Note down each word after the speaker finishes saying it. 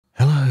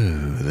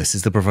this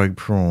is the Provoked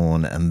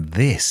Prawn, and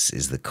this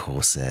is the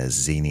Corsair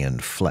Xeneon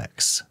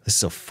Flex. This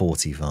is a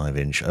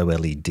 45-inch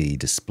OLED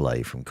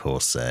display from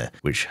Corsair,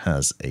 which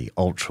has a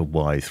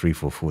ultra-wide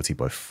 3440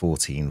 by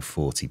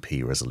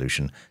 1440p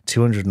resolution,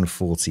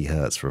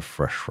 240Hz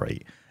refresh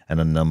rate, and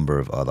a number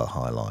of other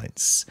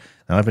highlights.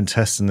 Now, I've been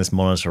testing this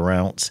monitor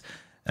out,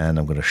 and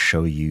I'm going to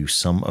show you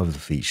some of the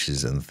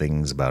features and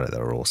things about it that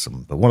are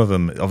awesome. But one of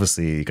them,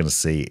 obviously, you're going to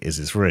see is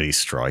it's really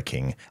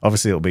striking.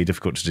 Obviously, it'll be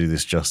difficult to do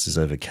this justice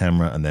over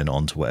camera and then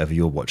onto whatever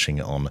you're watching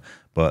it on.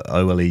 But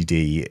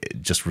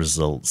OLED just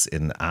results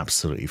in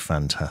absolutely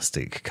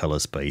fantastic color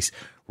space,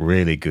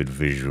 really good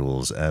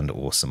visuals, and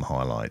awesome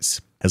highlights.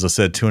 As I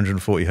said,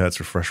 240Hz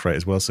refresh rate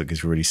as well, so it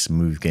gives you really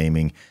smooth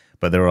gaming.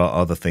 But there are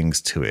other things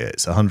to it.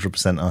 It's 100%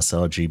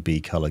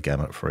 sRGB color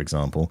gamut, for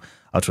example,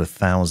 up to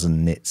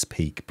 1000 nits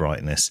peak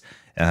brightness.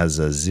 It has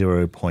a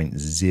 0.03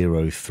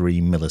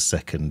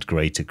 millisecond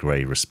gray to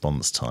gray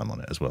response time on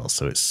it as well.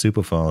 So it's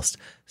super fast,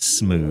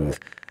 smooth,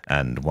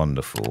 and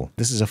wonderful.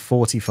 This is a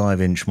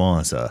 45-inch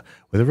monitor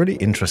with a really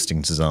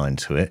interesting design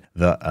to it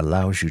that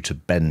allows you to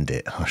bend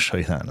it. I'll show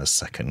you that in a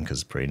second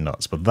because it's pretty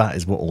nuts, but that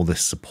is what all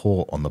this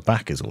support on the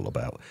back is all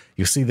about.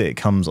 You'll see that it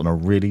comes on a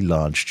really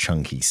large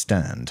chunky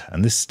stand,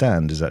 and this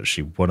stand is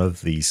actually one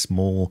of the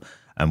small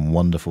and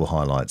wonderful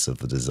highlights of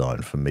the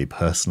design for me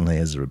personally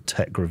as a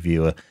tech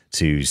reviewer,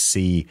 to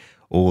see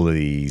all of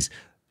these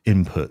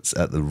inputs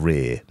at the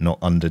rear, not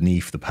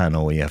underneath the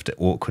panel where you have to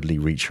awkwardly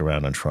reach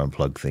around and try and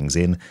plug things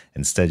in.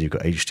 Instead, you've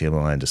got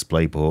HDMI and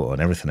DisplayPort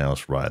and everything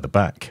else right at the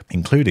back,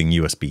 including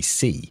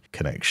USB-C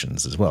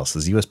connections as well. So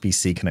there's a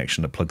USB-C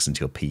connection that plugs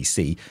into your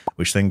PC,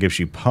 which then gives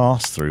you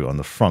pass-through on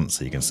the front,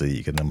 so you can see that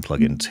you can then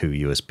plug in two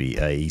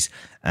USB-As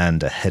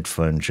and a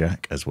headphone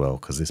jack as well,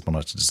 because this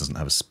monitor just doesn't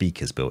have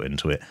speakers built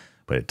into it,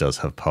 but it does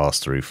have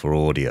pass-through for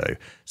audio,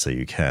 so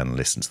you can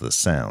listen to the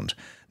sound.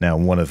 Now,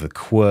 one of the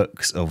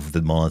quirks of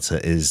the monitor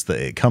is that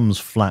it comes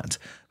flat,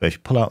 but if you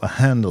pull out the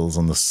handles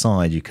on the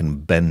side, you can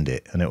bend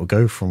it, and it will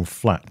go from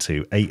flat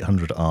to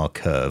 800R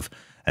curve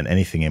and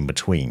anything in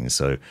between,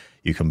 so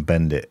you can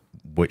bend it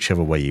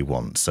whichever way you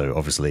want. So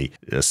obviously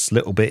a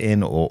little bit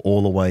in or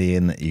all the way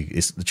in,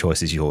 the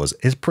choice is yours.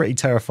 It's a pretty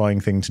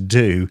terrifying thing to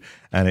do,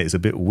 and it's a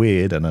bit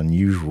weird and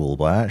unusual,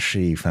 but I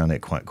actually found it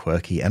quite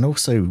quirky and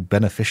also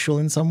beneficial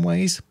in some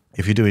ways.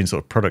 If you're doing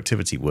sort of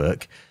productivity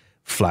work,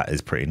 flat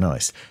is pretty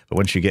nice, but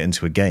once you get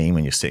into a game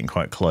and you're sitting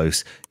quite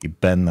close, you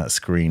bend that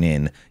screen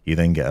in, you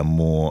then get a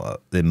more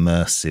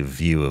immersive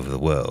view of the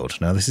world.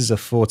 Now, this is a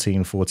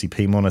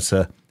 1440p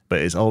monitor, but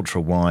it's ultra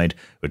wide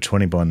with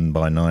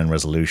 21:9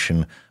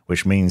 resolution,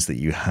 which means that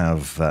you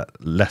have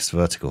less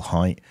vertical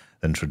height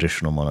than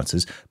traditional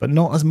monitors, but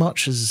not as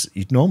much as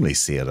you'd normally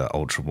see at an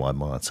ultra wide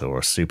monitor or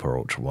a super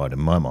ultra wide in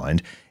my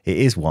mind. It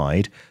is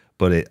wide,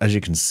 but as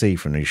you can see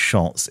from these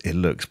shots, it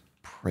looks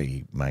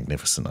pretty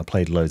magnificent. I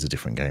played loads of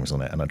different games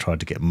on it, and I tried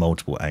to get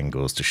multiple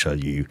angles to show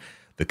you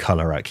the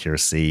color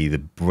accuracy, the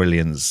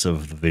brilliance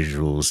of the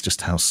visuals,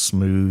 just how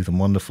smooth and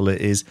wonderful it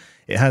is.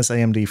 It has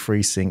AMD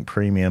FreeSync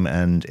Premium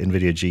and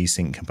NVIDIA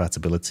G-Sync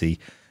compatibility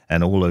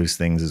and all those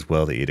things as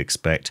well that you'd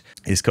expect.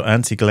 It's got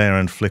anti-glare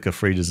and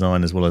flicker-free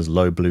design, as well as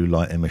low blue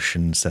light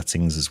emission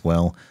settings as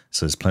well.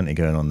 So there's plenty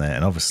going on there,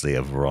 and obviously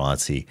a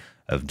variety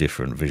of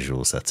different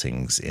visual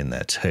settings in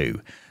there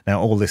too. Now,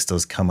 all this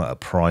does come at a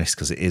price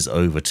because it is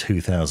over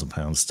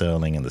 £2,000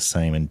 sterling and the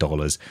same in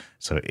dollars,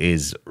 so it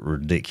is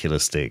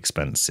ridiculously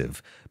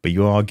expensive. But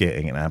you are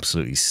getting an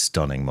absolutely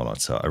stunning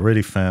monitor. I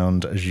really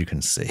found, as you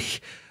can see,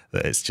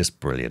 that it's just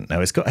brilliant.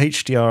 Now, it's got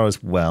HDR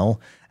as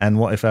well, and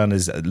what I found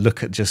is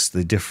look at just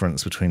the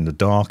difference between the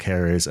dark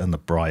areas and the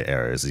bright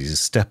areas. You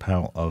just step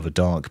out of a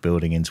dark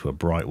building into a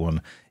bright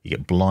one, you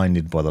get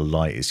blinded by the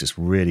light. It's just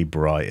really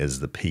bright as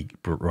the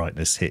peak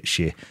brightness hits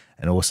you,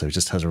 and also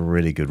just has a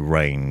really good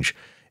range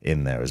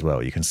in there as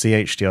well. You can see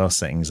HDR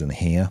settings in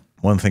here.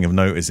 One thing of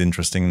note is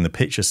interesting, in the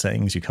picture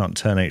settings, you can't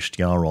turn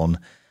HDR on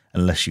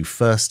unless you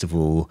first of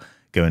all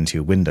go into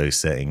your Windows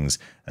settings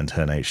and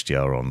turn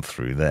HDR on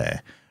through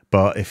there.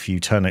 But if you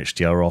turn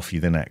HDR off, you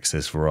then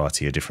access a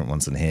variety of different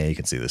ones in here. You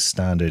can see the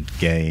standard,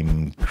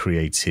 game,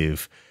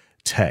 creative,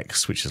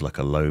 text, which is like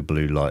a low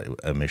blue light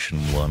emission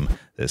one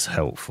that's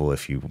helpful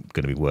if you're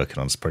going to be working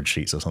on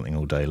spreadsheets or something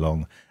all day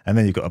long. And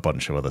then you've got a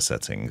bunch of other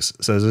settings.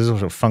 So there's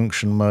also a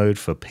function mode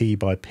for P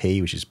by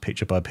P, which is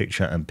picture by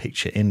picture and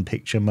picture in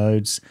picture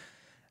modes.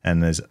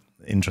 And there's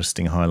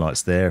interesting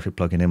highlights there if you're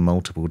plugging in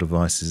multiple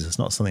devices. It's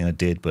not something I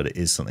did, but it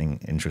is something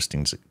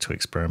interesting to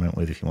experiment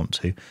with if you want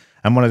to.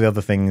 And one of the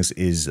other things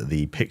is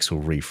the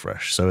pixel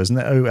refresh. So as an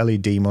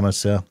OLED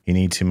monitor, you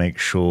need to make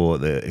sure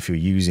that if you're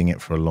using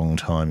it for a long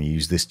time, you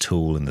use this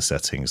tool in the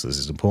settings. This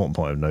is an important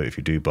point of note if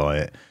you do buy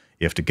it.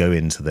 You have to go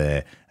into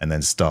there and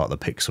then start the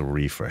pixel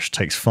refresh. It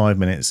takes 5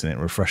 minutes and it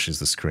refreshes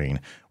the screen.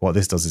 What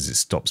this does is it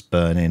stops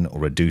burning or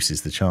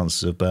reduces the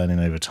chances of burning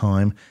over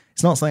time.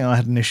 It's not something I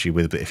had an issue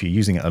with, but if you're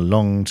using it a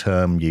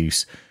long-term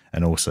use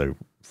and also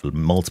for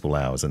multiple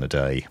hours in a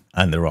day,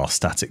 and there are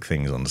static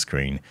things on the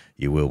screen,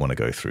 you will want to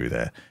go through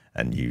there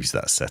and use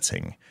that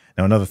setting.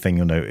 Now, another thing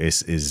you'll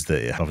notice is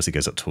that it obviously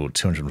goes up to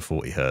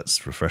 240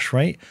 Hertz refresh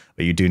rate,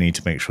 but you do need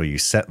to make sure you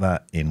set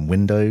that in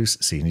Windows.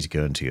 So you need to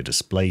go into your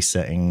display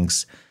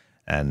settings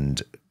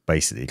and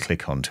basically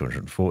click on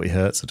 240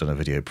 Hertz. I've done a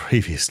video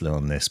previously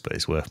on this, but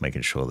it's worth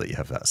making sure that you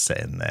have that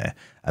set in there.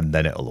 And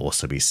then it'll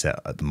also be set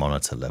at the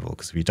monitor level,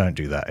 because if you don't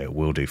do that, it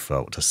will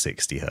default to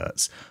 60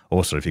 Hertz.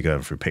 Also, if you're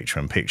going through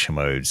picture-in-picture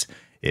modes,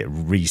 it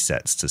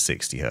resets to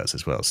 60 Hertz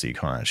as well. So you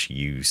can't actually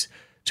use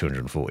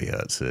 240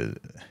 Hertz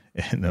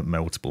in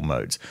multiple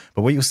modes.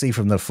 But what you'll see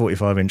from the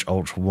 45-inch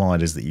ultra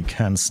wide is that you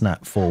can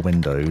snap 4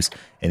 windows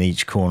in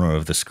each corner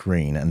of the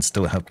screen and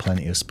still have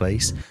plenty of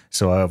space.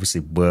 So I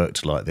obviously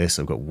worked like this.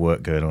 I've got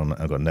work going on,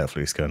 I've got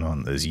Netflix going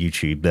on, there's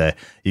YouTube there.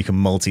 You can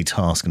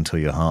multitask until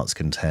your heart's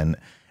content,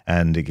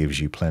 and it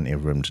gives you plenty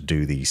of room to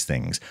do these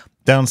things.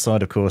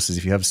 Downside, of course, is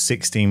if you have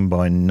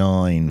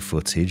 16:9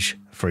 footage,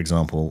 for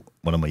example,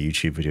 one of my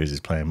YouTube videos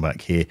is playing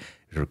back here.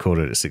 If you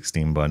recorded at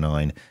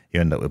 16:9,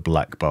 you end up with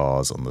black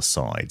bars on the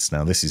sides.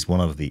 Now, this is one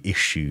of the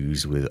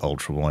issues with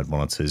ultra-wide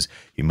monitors.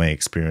 You may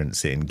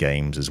experience it in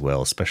games as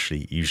well,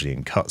 especially usually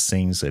in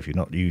cutscenes. So if you've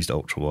not used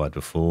ultra-wide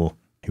before,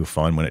 you'll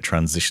find when it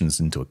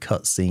transitions into a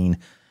cutscene,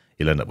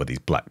 you'll end up with these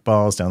black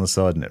bars down the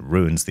side, and it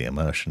ruins the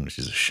immersion, which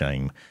is a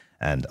shame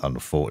and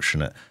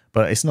unfortunate,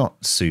 but it's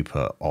not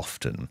super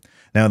often.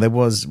 Now, there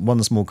was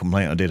one small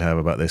complaint I did have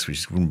about this, which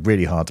is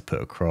really hard to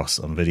put across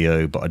on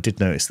video, but I did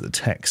notice that the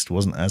text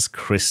wasn't as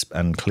crisp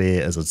and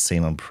clear as I'd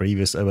seen on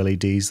previous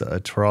OLEDs that I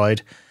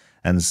tried.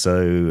 And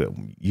so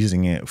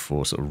using it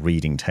for sort of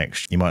reading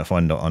text, you might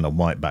find that on a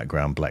white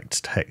background, black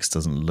text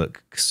doesn't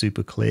look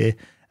super clear,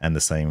 and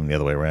the same the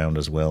other way around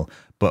as well.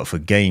 But for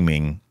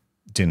gaming,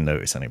 didn't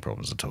notice any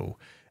problems at all.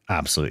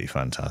 Absolutely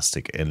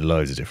fantastic in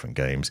loads of different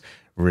games.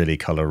 Really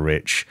color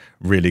rich,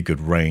 really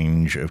good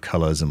range of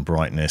colors and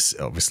brightness.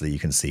 Obviously, you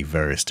can see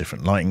various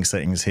different lighting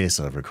settings here.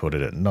 So I've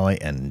recorded at night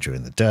and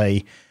during the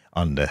day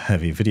under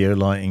heavy video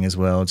lighting as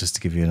well, just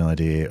to give you an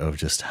idea of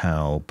just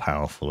how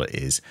powerful it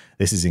is.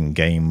 This is in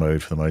game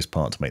mode for the most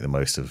part to make the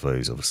most of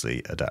those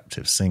obviously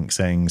adaptive sync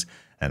settings,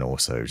 and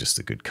also just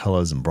the good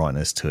colors and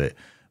brightness to it.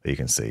 But you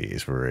can see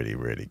it's really,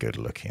 really good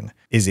looking.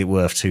 Is it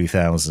worth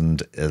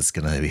 2,000? It's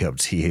going to be up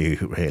to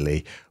you,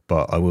 really.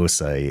 But I will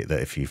say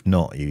that if you've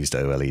not used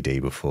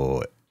OLED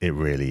before, it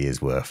really is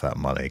worth that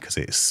money, because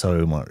it's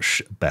so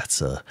much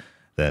better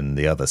than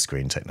the other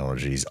screen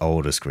technologies,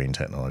 older screen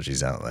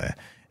technologies out there.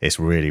 It's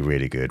really,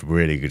 really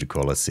good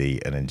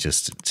quality, and it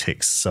just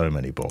ticks so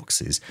many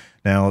boxes.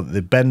 Now,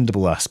 the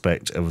bendable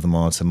aspect of the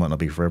monitor might not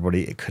be for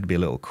everybody. It could be a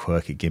little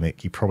quirky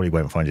gimmick. You probably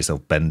won't find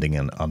yourself bending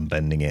and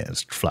unbending it and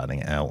flattening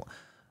it out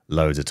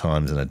loads of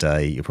times in a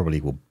day. You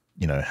probably will,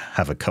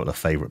 have a couple of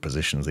favorite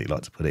positions that you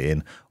like to put it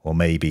in, or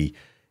maybe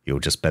you'll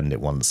just bend it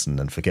once and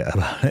then forget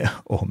about it,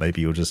 or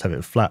maybe you'll just have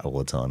it flat all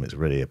the time. It's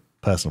really a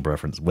personal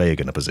preference where you're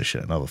going to position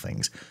it and other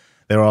things.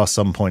 There are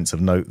some points of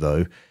note,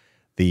 though.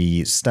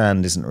 The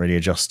stand isn't really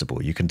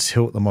adjustable. You can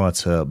tilt the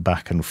monitor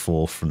back and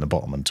forth from the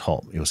bottom and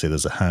top. You'll see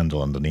there's a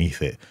handle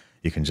underneath it.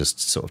 You can just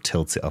sort of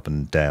tilt it up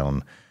and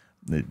down,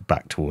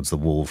 back towards the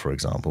wall, for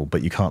example,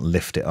 but you can't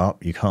lift it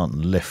up. You can't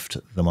lift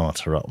the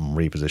monitor up and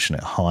reposition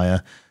it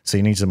higher. So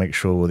you need to make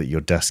sure that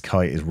your desk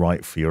height is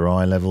right for your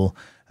eye level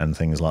and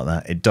things like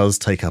that. It does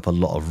take up a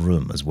lot of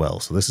room as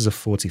well. So this is a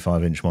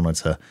 45-inch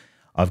monitor.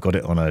 I've got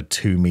it on a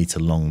 2-meter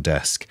long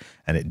desk,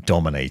 and it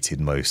dominated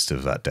most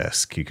of that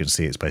desk. You can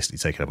see it's basically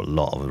taking up a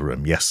lot of the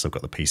room. Yes, I've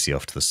got the PC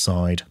off to the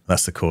side.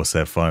 That's the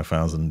Corsair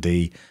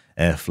 5000D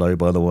airflow,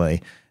 by the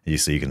way. You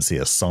can see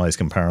a size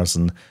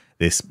comparison.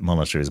 This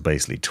monitor is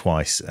basically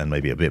twice and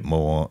maybe a bit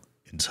more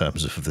in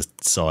terms of the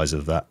size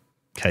of that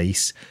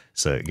case.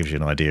 So it gives you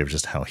an idea of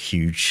just how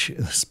huge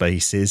the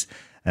space is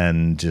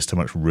and just how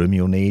much room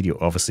you'll need.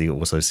 You're obviously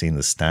also seeing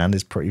the stand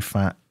is pretty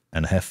fat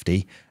and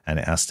hefty, and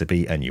it has to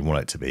be, and you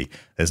want it to be.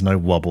 There's no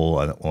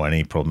wobble or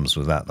any problems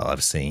with that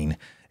I've seen.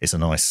 It's a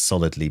nice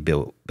solidly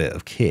built bit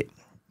of kit.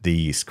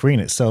 The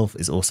screen itself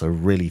is also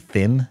really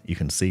thin. You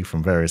can see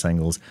from various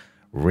angles,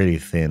 really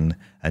thin,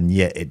 and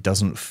yet it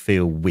doesn't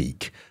feel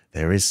weak.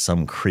 There is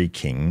some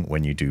creaking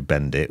when you do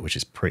bend it, which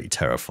is pretty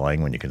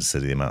terrifying when you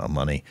consider the amount of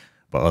money.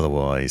 But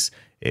otherwise,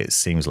 it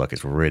seems like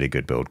it's really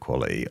good build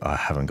quality. I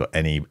haven't got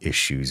any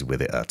issues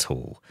with it at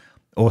all.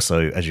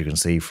 Also, as you can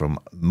see from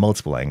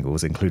multiple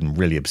angles, including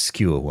really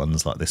obscure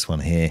ones like this one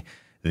here,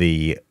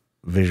 the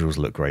visuals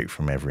look great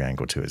from every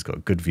angle too. It's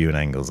got good viewing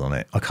angles on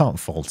it. I can't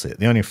fault it.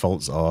 The only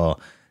faults are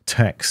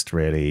text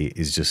really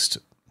is just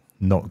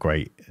not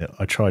great.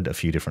 I tried a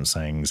few different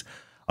sayings.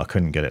 I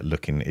couldn't get it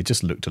looking. It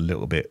just looked a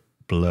little bit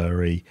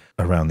blurry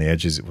around the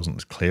edges. It wasn't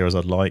as clear as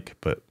I'd like,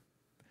 but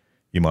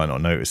you might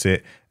not notice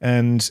it.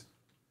 And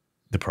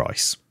the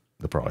price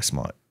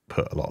might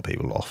put a lot of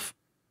people off.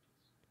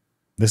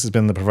 This has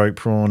been the Provoked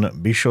Prawn.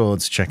 Be sure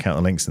to check out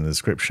the links in the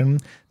description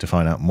to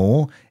find out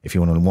more. If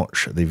you want to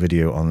watch the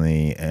video on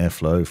the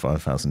Airflow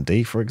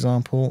 5000D, for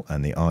example,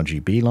 and the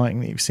RGB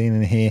lighting that you've seen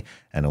in here,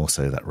 and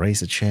also that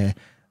Razer chair,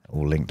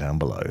 all linked down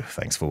below.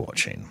 Thanks for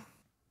watching.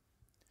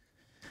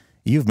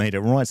 You've made it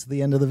right to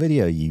the end of the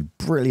video, you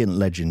brilliant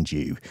legend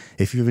you.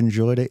 If you've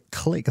enjoyed it,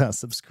 click that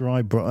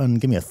subscribe button,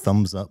 give me a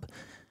thumbs up,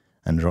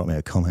 and drop me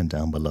a comment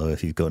down below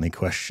if you've got any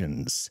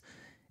questions.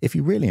 If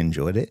you really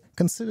enjoyed it,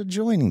 consider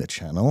joining the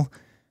channel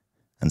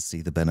and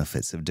see the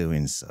benefits of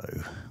doing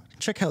so.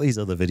 Check out these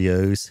other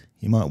videos,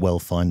 you might well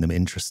find them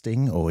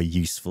interesting or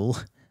useful,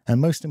 and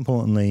most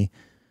importantly,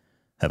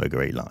 have a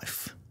great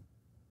life.